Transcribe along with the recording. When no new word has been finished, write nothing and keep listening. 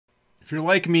If you're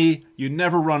like me, you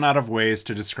never run out of ways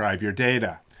to describe your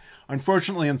data.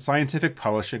 Unfortunately, in scientific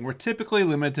publishing, we're typically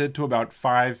limited to about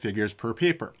 5 figures per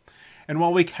paper. And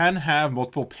while we can have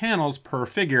multiple panels per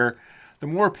figure, the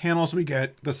more panels we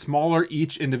get, the smaller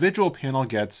each individual panel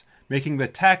gets, making the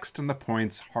text and the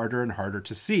points harder and harder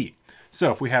to see.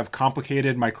 So if we have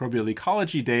complicated microbial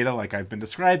ecology data, like I've been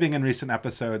describing in recent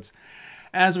episodes,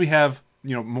 as we have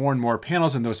more and more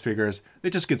panels in those figures, it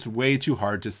just gets way too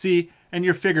hard to see, and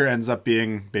your figure ends up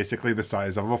being basically the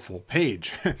size of a full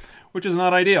page, which is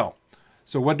not ideal.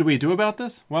 So what do we do about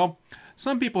this? Well,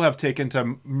 some people have taken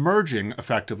to merging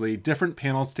effectively different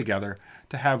panels together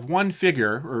to have one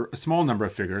figure, or a small number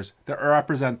of figures, that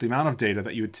represent the amount of data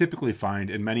that you would typically find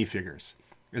in many figures.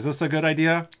 Is this a good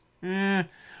idea?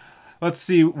 Let's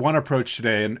see one approach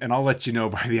today, and I'll let you know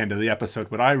by the end of the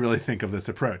episode what I really think of this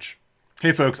approach.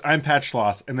 Hey folks, I'm Pat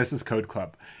Schloss, and this is Code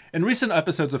Club. In recent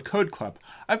episodes of Code Club,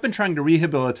 I've been trying to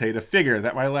rehabilitate a figure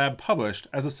that my lab published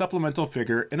as a supplemental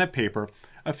figure in a paper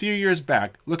a few years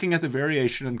back looking at the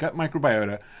variation in gut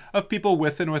microbiota of people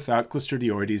with and without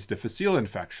Clostridioides difficile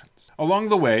infections. Along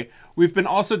the way, we've been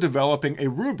also developing a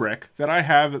rubric that I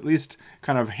have at least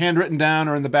kind of handwritten down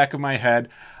or in the back of my head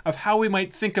of how we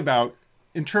might think about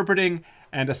interpreting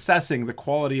and assessing the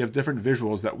quality of different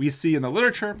visuals that we see in the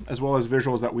literature, as well as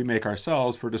visuals that we make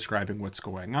ourselves for describing what's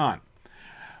going on.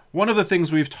 One of the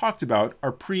things we've talked about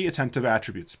are pre-attentive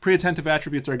attributes. Pre-attentive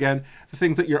attributes are, again, the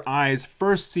things that your eyes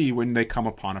first see when they come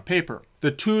upon a paper.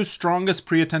 The two strongest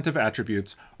pre-attentive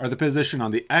attributes are the position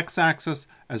on the x-axis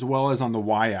as well as on the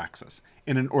y-axis.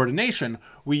 In an ordination,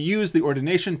 we use the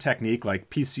ordination technique like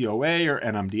PCOA or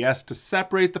NMDS to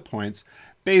separate the points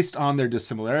based on their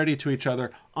dissimilarity to each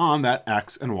other on that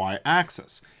x and y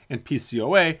axis. In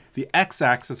PCOA, the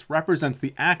x-axis represents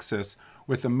the axis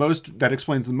with that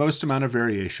explains the most amount of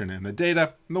variation in the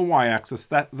data, and the y-axis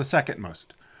the second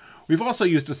most. We've also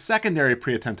used a secondary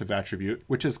pre-attentive attribute,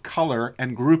 which is color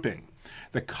and grouping.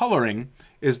 The coloring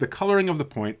is the coloring of the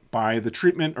point by the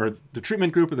treatment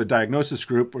group or the diagnosis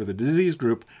group or the disease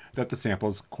group that the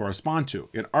samples correspond to.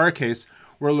 In our case,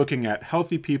 we're looking at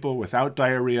healthy people without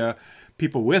diarrhea,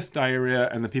 people with diarrhea,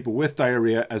 and the people with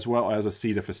diarrhea, as well as a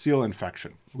C. difficile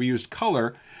infection. We used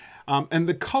color, and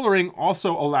the coloring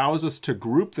also allows us to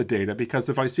group the data, because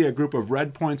if I see a group of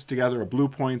red points together, or blue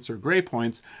points, or gray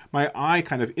points, my eye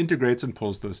kind of integrates and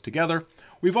pulls those together.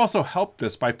 We've also helped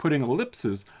this by putting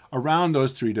ellipses around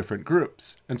those 3 different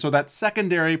groups. And so that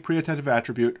secondary pre-attentive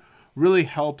attribute really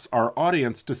helps our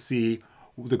audience to see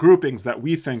the groupings that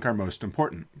we think are most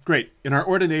important. Great. In our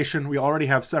ordination, we already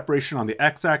have separation on the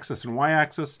x-axis and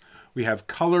y-axis. We have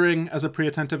coloring as a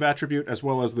pre-attentive attribute, as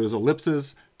well as those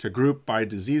ellipses to group by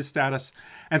disease status.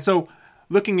 And so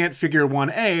looking at figure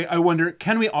 1a, I wonder,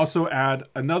 can we also add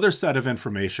another set of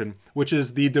information, which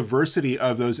is the diversity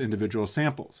of those individual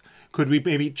samples? Could we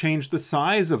maybe change the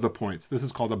size of the points? This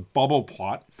is called a bubble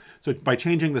plot. So by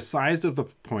changing the size of the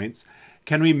points,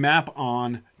 can we map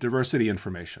on diversity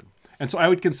information? And so I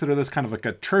would consider this kind of like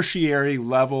a tertiary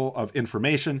level of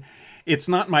information. It's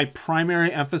not my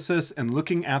primary emphasis in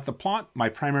looking at the plot. My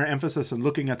primary emphasis in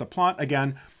looking at the plot,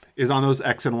 again, is on those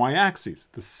x and y axes,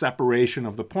 the separation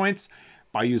of the points.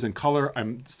 By using color,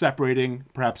 I'm separating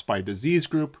perhaps by disease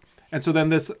group. And so then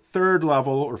this third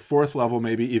level or fourth level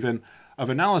maybe even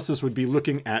of analysis would be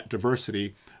looking at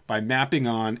diversity by mapping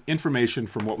on information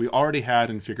from what we already had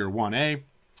in figure 1a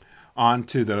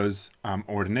onto those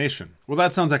ordination. Well,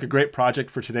 that sounds like a great project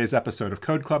for today's episode of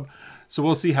Code Club. So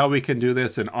we'll see how we can do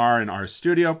this in R and R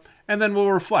Studio, and then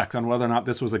we'll reflect on whether or not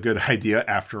this was a good idea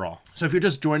after all. So if you're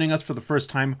just joining us for the first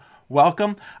time,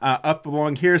 welcome. Up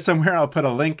along here somewhere, I'll put a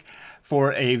link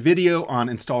for a video on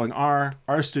installing R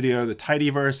Studio, the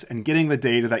tidyverse, and getting the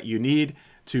data that you need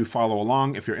to follow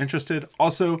along if you're interested.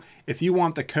 Also, if you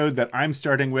want the code that I'm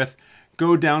starting with,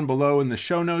 go down below in the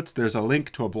show notes. There's a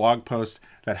link to a blog post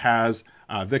that has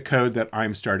the code that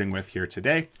I'm starting with here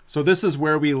today. So this is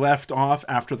where we left off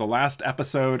after the last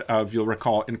episode of, you'll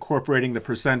recall, incorporating the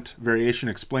percent variation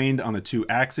explained on the 2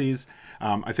 axes.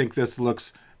 I think this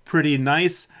looks pretty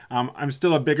nice. I'm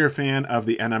still a bigger fan of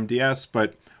the NMDS,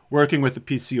 but working with the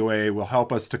PCOA will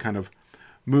help us to kind of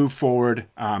move forward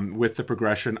with the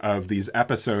progression of these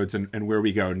episodes and where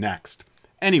we go next.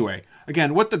 Anyway,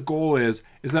 again, what the goal is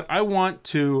that I want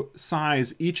to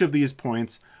size each of these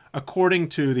points according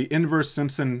to the inverse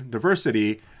Simpson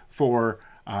diversity for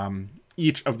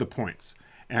each of the points.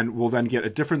 And we'll then get a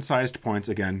different sized points,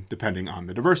 again, depending on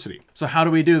the diversity. So how do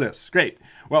we do this? Great.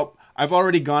 Well, I've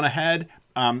already gone ahead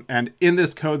and in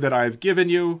this code that I've given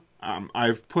you,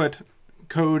 I've put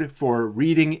code for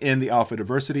reading in the alpha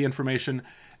diversity information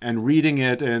and reading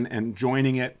it and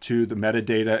joining it to the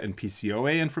metadata and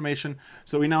PCOA information.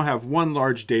 So we now have one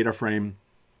large data frame,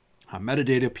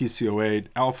 metadata PCOA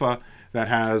alpha, that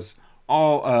has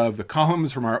all of the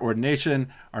columns from our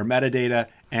ordination, our metadata,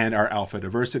 and our alpha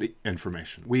diversity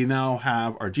information. We now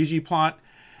have our ggplot,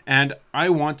 and I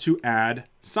want to add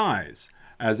size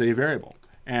as a variable.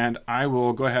 And I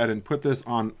will go ahead and put this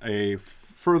on a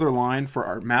further line for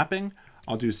our mapping.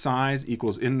 I'll do size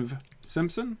equals inv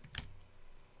Simpson.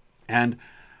 And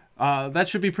that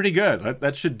should be pretty good.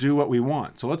 That should do what we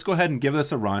want. So let's go ahead and give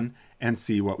this a run and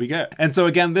see what we get. And so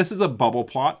again, this is a bubble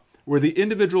plot where the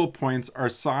individual points are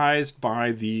sized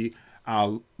by the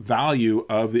value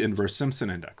of the inverse Simpson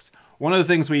index. One of the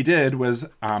things we did was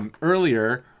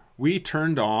earlier, we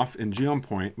turned off in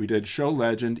geompoint, we did show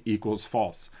legend equals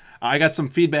false. I got some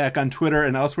feedback on Twitter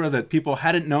and elsewhere that people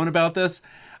hadn't known about this.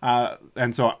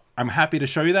 And so I'm happy to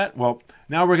show you that. Well,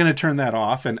 now we're going to turn that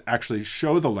off and actually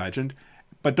show the legend.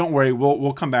 But don't worry,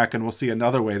 we'll come back and we'll see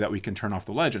another way that we can turn off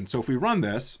the legend. So if we run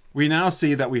this, we now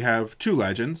see that we have two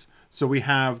legends. So we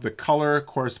have the color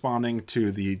corresponding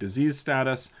to the disease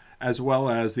status, as well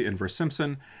as the inverse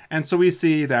Simpson. And so we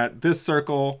see that this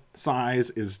circle size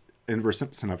is inverse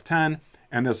Simpson of 10,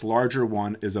 and this larger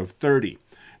one is of 30.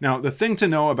 Now, the thing to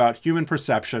know about human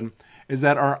perception is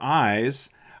that our eyes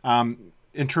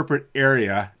interpret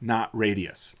area, not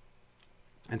radius.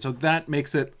 And so that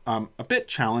makes it a bit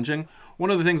challenging. One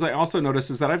of the things I also notice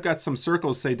is that I've got some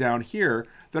circles, say down here,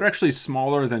 that are actually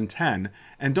smaller than 10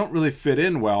 and don't really fit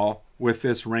in well with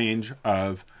this range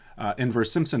of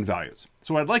inverse Simpson values.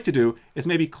 So what I'd like to do is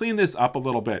maybe clean this up a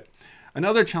little bit.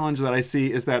 Another challenge that I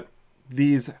see is that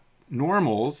these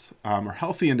normals, or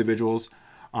healthy individuals,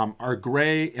 are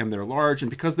gray and they're large, and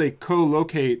because they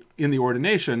co-locate in the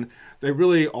ordination, they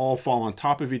really all fall on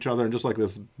top of each other and just like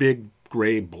this big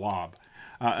gray blob.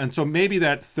 And so maybe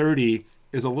that 30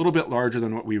 is a little bit larger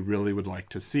than what we really would like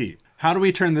to see. How do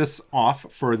we turn this off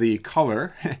for the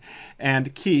color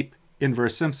and keep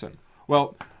inverse Simpson?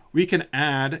 Well, we can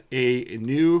add a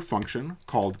new function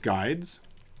called guides.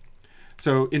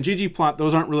 So in ggplot,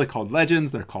 those aren't really called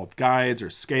legends, they're called guides or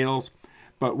scales.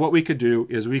 But what we could do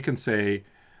is we can say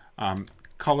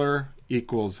color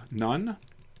equals none.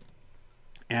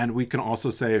 And we can also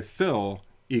say fill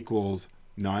equals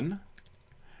none.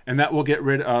 And that will get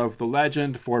rid of the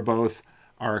legend for both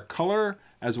our color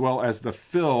as well as the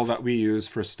fill that we use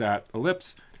for stat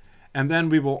ellipse. And then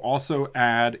we will also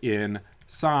add in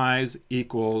size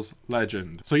equals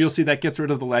legend. So you'll see that gets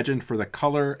rid of the legend for the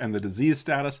color and the disease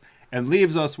status and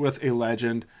leaves us with a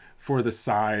legend for the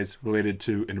size related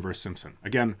to inverse Simpson.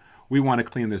 Again, we want to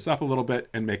clean this up a little bit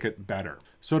and make it better.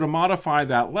 So to modify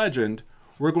that legend,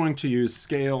 we're going to use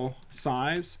scale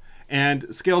size.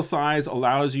 And scale size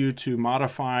allows you to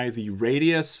modify the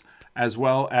radius as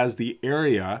well as the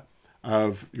area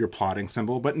of your plotting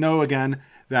symbol. But know again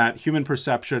that human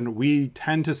perception, we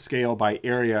tend to scale by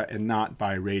area and not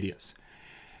by radius.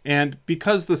 And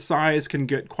because the size can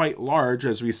get quite large,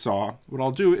 as we saw, what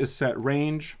I'll do is set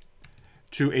range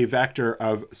to a vector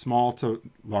of small to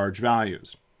large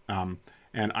values.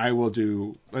 And I will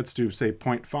do, let's do say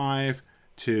 0.5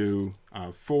 to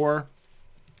 4.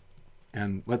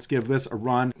 And let's give this a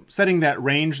run. Setting that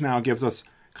range now gives us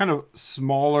kind of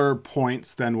smaller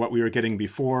points than what we were getting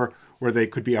before, where they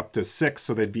could be up to 6,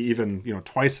 so they'd be even,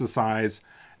 twice the size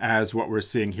as what we're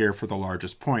seeing here for the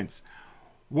largest points.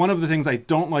 One of the things I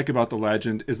don't like about the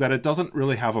legend is that it doesn't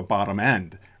really have a bottom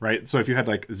end, right? So if you had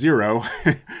like 0,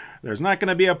 there's not going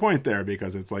to be a point there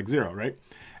because it's like 0, right?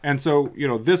 And so,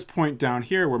 this point down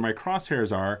here where my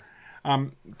crosshairs are,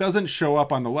 doesn't show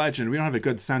up on the legend. We don't have a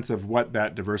good sense of what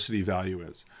that diversity value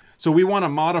is. So we want to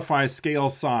modify scale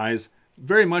size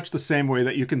very much the same way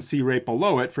that you can see right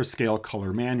below it for scale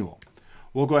color manual.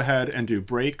 We'll go ahead and do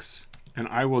breaks, and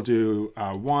I will do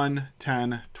 1,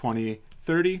 10, 20,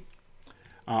 30.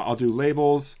 I'll do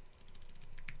labels,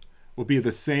 will be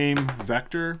the same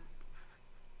vector.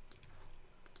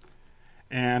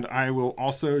 And I will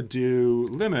also do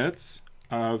limits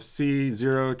of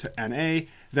C0 to NA,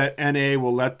 that NA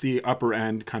will let the upper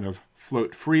end kind of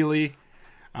float freely.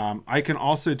 I can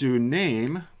also do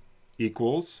name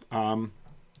equals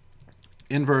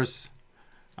inverse,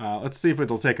 let's see if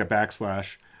it'll take a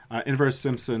backslash, inverse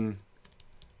Simpson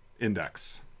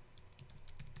index.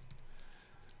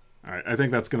 All right, I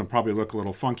think that's going to probably look a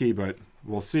little funky, but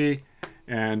we'll see.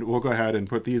 And we'll go ahead and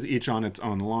put these each on its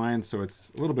own line so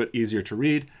it's a little bit easier to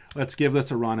read. Let's give this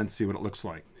a run and see what it looks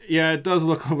like. Yeah, it does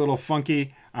look a little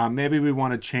funky. Maybe we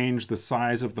want to change the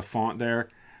size of the font there.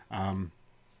 And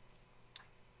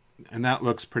that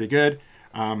looks pretty good.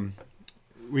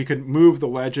 We could move the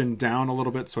legend down a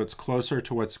little bit so it's closer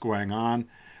to what's going on.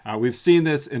 We've seen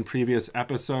this in previous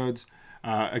episodes.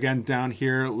 Again, down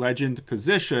here, legend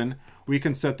position, we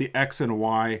can set the X and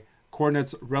Y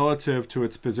coordinates relative to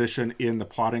its position in the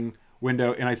plotting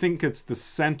window. And I think it's the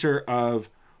center of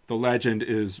the legend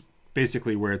is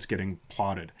basically where it's getting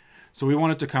plotted. So we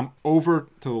want it to come over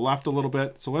to the left a little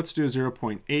bit. So let's do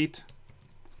 0.8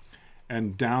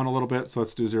 and down a little bit. So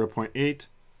let's do 0.8.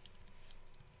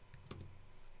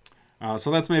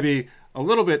 So that's maybe a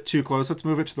little bit too close. Let's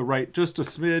move it to the right just a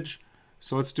smidge.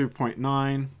 So let's do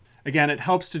 0.9. Again, it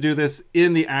helps to do this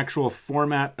in the actual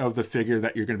format of the figure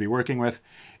that you're going to be working with.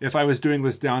 If I was doing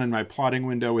this down in my plotting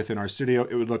window within RStudio,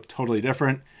 it would look totally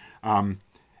different.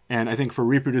 And I think for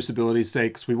reproducibility's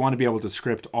sakes, we want to be able to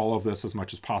script all of this as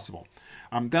much as possible.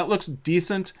 That looks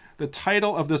decent. The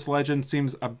title of this legend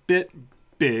seems a bit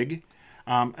big.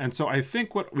 And so I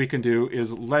think what we can do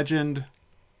is legend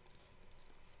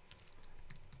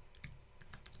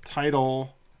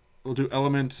title, we'll do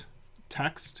element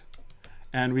text,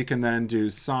 and we can then do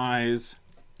size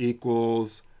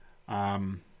equals,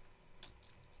 let's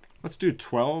do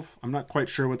 12. I'm not quite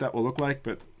sure what that will look like,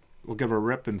 but we'll give a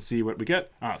rip and see what we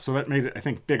get. So that made it, I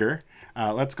think, bigger.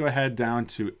 Let's go ahead down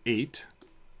to 8.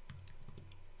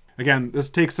 Again, this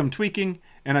takes some tweaking,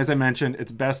 and as I mentioned,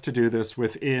 it's best to do this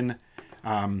within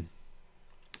the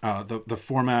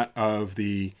format of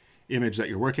the image that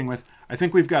you're working with. I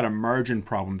think we've got a margin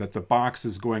problem that the box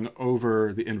is going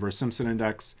over the inverse Simpson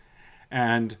index,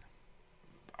 and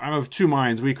I'm of two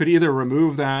minds. We could either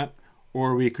remove that,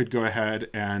 or we could go ahead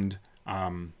and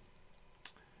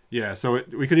yeah, so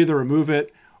we could either remove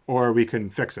it or we can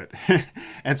fix it.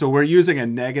 And so we're using a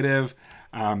negative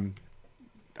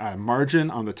margin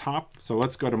on the top. So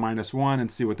let's go to -1 and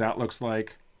see what that looks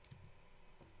like.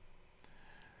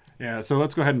 Yeah, so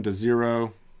let's go ahead and do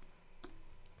 0.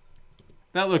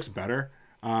 That looks better.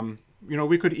 You know,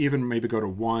 we could even maybe go to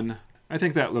 1. I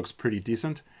think that looks pretty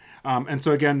decent. And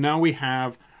so again, now we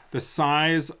have the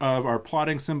size of our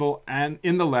plotting symbol and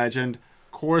in the legend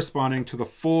corresponding to the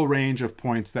full range of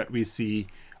points that we see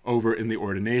over in the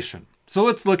ordination. So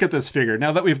let's look at this figure.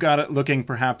 Now that we've got it looking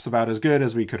perhaps about as good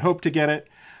as we could hope to get it,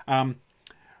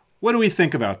 what do we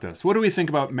think about this? What do we think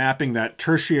about mapping that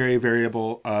tertiary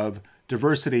variable of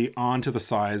diversity onto the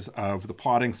size of the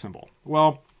plotting symbol?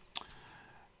 Well,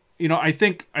 you know, I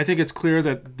think it's clear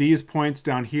that these points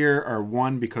down here are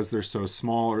 1 because they're so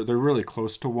small, or they're really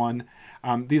close to 1.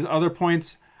 These other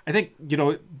points, I think, you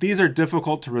know, these are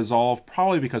difficult to resolve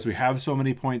probably because we have so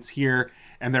many points here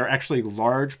and they're actually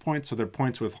large points. So they're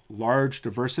points with large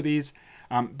diversities,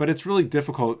 but it's really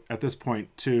difficult at this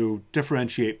point to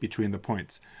differentiate between the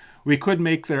points. We could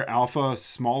make their alpha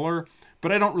smaller,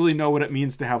 but I don't really know what it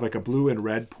means to have like a blue and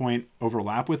red point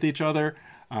overlap with each other.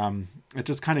 It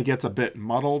just kind of gets a bit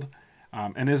muddled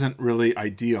and isn't really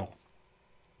ideal.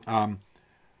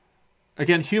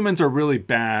 Again, humans are really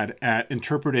bad at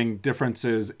interpreting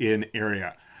differences in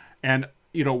area. And,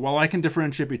 you know, while I can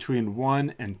differentiate between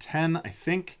 1 and 10, I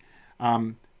think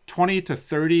 20 to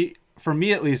 30, for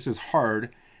me at least, is hard.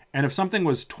 And if something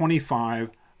was 25,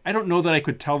 I don't know that I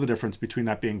could tell the difference between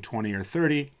that being 20 or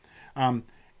 30. And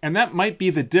that might be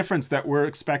the difference that we're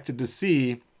expected to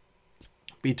see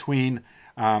between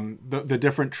the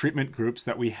different treatment groups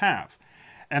that we have.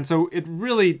 And so it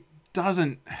really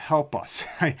doesn't help us,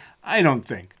 I don't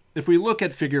think. If we look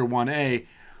at figure 1a,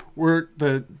 where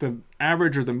the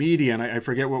average or the median, I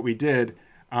forget what we did,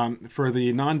 for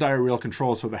the non-diarrheal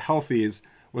controls, so the healthies,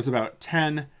 was about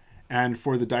 10, and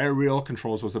for the diarrheal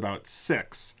controls was about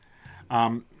 6.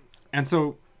 And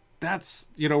so that's,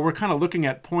 you know, we're kind of looking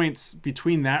at points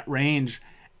between that range,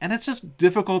 and it's just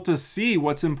difficult to see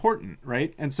what's important,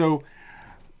 right? And so,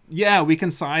 yeah, we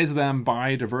can size them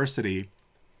by diversity,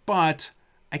 but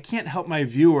I can't help my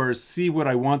viewers see what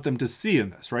I want them to see in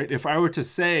this, right? If I were to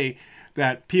say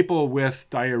that people with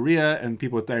diarrhea and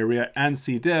people with diarrhea and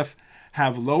C. diff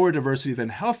have lower diversity than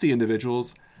healthy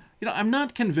individuals, you know, I'm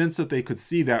not convinced that they could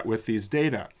see that with these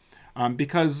data,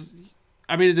 because,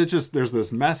 I mean, it just, there's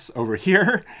this mess over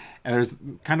here, and there's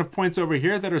kind of points over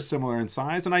here that are similar in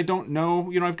size, and I don't know,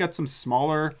 you know, I've got some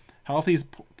smaller healthy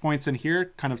points in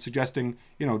here, kind of suggesting,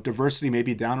 you know, diversity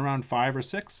maybe down around 5 or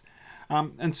 6,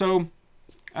 and so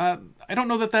I don't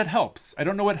know that that helps. I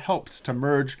don't know what helps to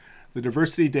merge the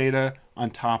diversity data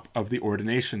on top of the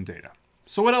ordination data.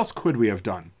 So what else could we have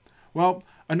done? Well,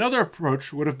 another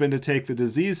approach would have been to take the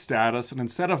disease status, and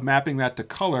instead of mapping that to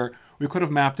color, we could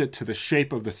have mapped it to the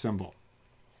shape of the symbol.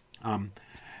 And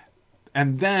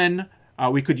then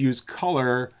we could use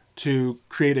color to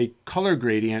create a color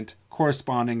gradient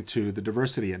corresponding to the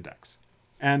diversity index.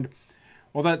 And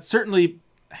while that certainly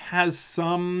has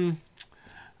some,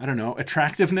 I don't know,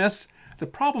 attractiveness, The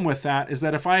problem with that is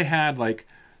that if I had like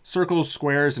circles,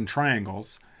 squares, and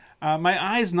triangles, my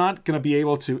eye's not going to be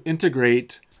able to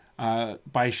integrate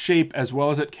by shape as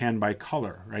well as it can by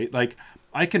color, right? Like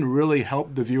I can really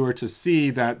help the viewer to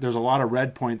see that there's a lot of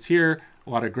red points here,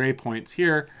 a lot of gray points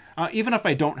here, even if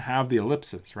I don't have the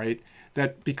ellipses, right?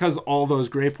 That because all those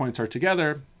gray points are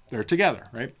together, they're together,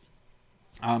 right?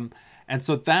 And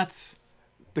so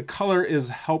the color is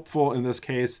helpful in this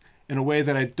case in a way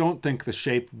that I don't think the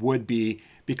shape would be,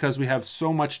 because we have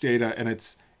so much data and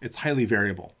it's highly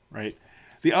variable, right?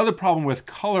 The other problem with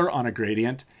color on a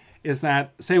gradient is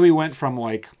that, say we went from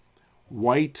like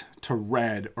white to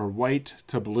red or white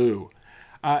to blue,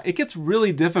 it gets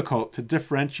really difficult to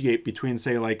differentiate between,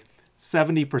 say, like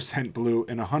 70% blue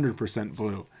and 100%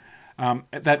 blue.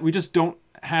 That we just don't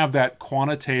have that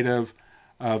quantitative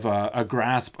of a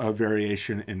grasp of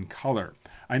variation in color.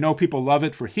 I know people love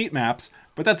it for heat maps,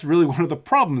 but that's really one of the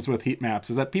problems with heat maps,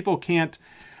 is that people can't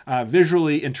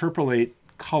visually interpolate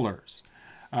colors.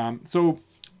 So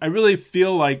I really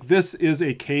feel like this is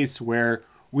a case where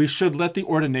we should let the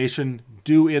ordination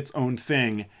do its own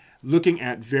thing, looking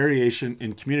at variation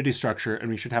in community structure, and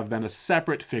we should have then a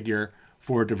separate figure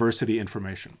for diversity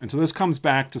information. And so this comes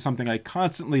back to something I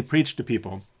constantly preach to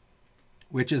people,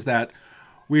 which is that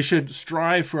we should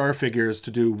strive for our figures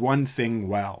to do one thing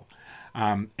well.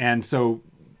 And so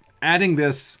adding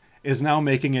this is now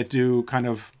making it do kind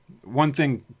of one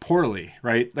thing poorly,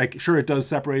 right? Like, sure, it does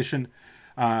separation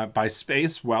by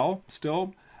space well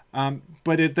still,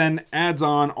 but it then adds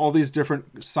on all these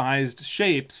different sized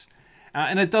shapes,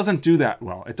 and it doesn't do that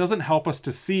well. It doesn't help us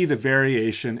to see the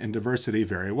variation in diversity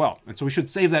very well. And so we should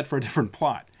save that for a different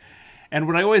plot. And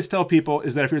what I always tell people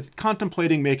is that if you're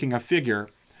contemplating making a figure,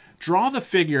 draw the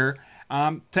figure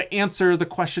to answer the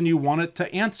question you want it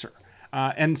to answer.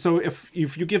 And so if you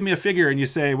give me a figure and you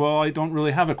say, well, I don't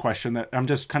really have a question, that I'm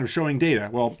just kind of showing data,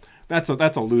 well, that's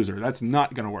a loser. That's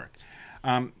not going to work.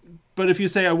 But if you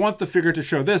say, I want the figure to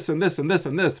show this and this and this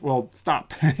and this, well,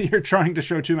 stop. You're trying to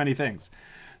show too many things.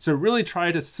 So really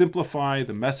try to simplify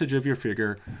the message of your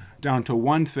figure down to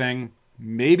one thing,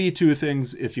 maybe two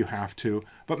things if you have to,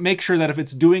 but make sure that if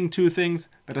it's doing two things,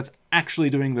 that it's actually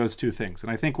doing those two things.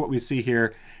 And I think what we see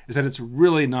here is that it's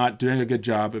really not doing a good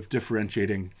job of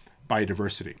differentiating by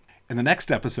diversity. In the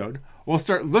next episode, we'll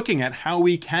start looking at how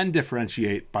we can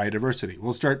differentiate by diversity.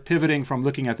 We'll start pivoting from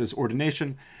looking at this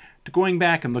ordination to going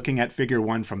back and looking at figure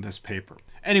 1 from this paper.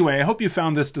 Anyway, I hope you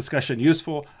found this discussion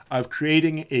useful of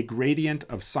creating a gradient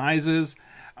of sizes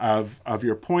of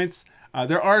your points.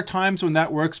 There are times when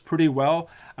that works pretty well.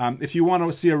 If you want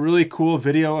to see a really cool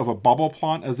video of a bubble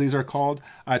plot, as these are called,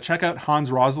 check out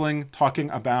Hans Rosling talking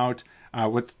about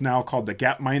what's now called the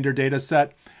Gapminder data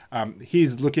set.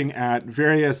 He's looking at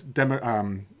various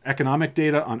economic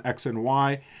data on X and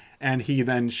Y, and he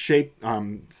then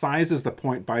sizes the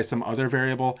point by some other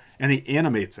variable, and he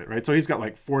animates it, right? So he's got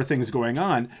like 4 things going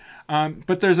on,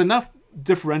 but there's enough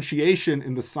differentiation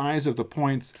in the size of the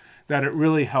points that it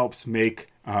really helps make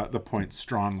the points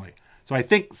strongly. So I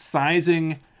think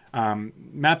sizing,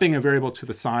 mapping a variable to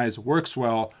the size works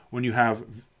well when you have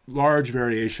large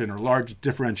variation, or large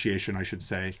differentiation, I should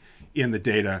say, in the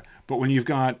data. But when you've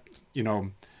got,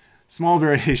 small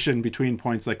variation between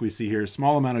points like we see here,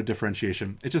 small amount of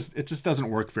differentiation, it just doesn't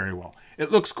work very well.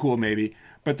 It looks cool maybe,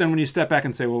 but then when you step back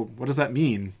and say, well, what does that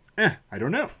mean? I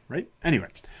don't know, right? Anyway,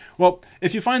 well,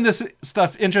 if you find this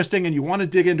stuff interesting and you want to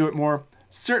dig into it more,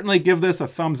 certainly give this a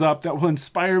thumbs up. That will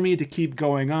inspire me to keep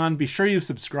going on. Be sure you've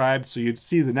subscribed so you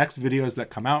see the next videos that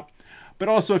come out. But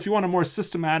also, if you want a more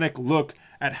systematic look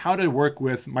at how to work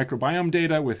with microbiome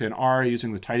data within R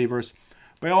using the tidyverse,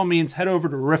 by all means, head over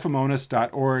to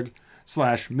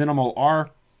rifamonas.org/minimalr.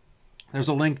 There's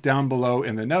a link down below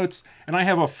in the notes, and I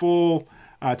have a full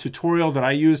tutorial that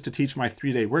I use to teach my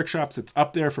 3-day workshops. It's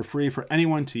up there for free for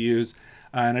anyone to use,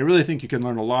 and I really think you can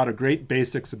learn a lot of great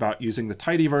basics about using the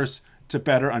tidyverse to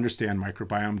better understand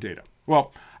microbiome data.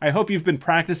 Well, I hope you've been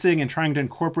practicing and trying to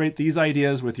incorporate these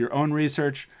ideas with your own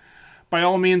research. By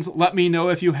all means, let me know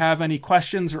if you have any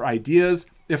questions or ideas.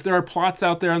 If there are plots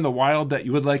out there in the wild that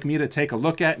you would like me to take a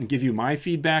look at and give you my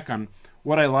feedback on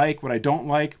what I like, what I don't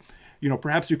like,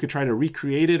 perhaps you could try to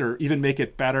recreate it or even make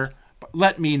it better. But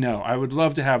let me know. I would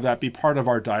love to have that be part of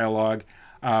our dialogue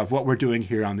of what we're doing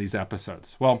here on these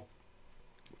episodes. Well,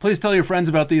 please tell your friends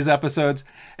about these episodes,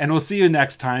 and we'll see you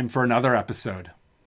next time for another episode.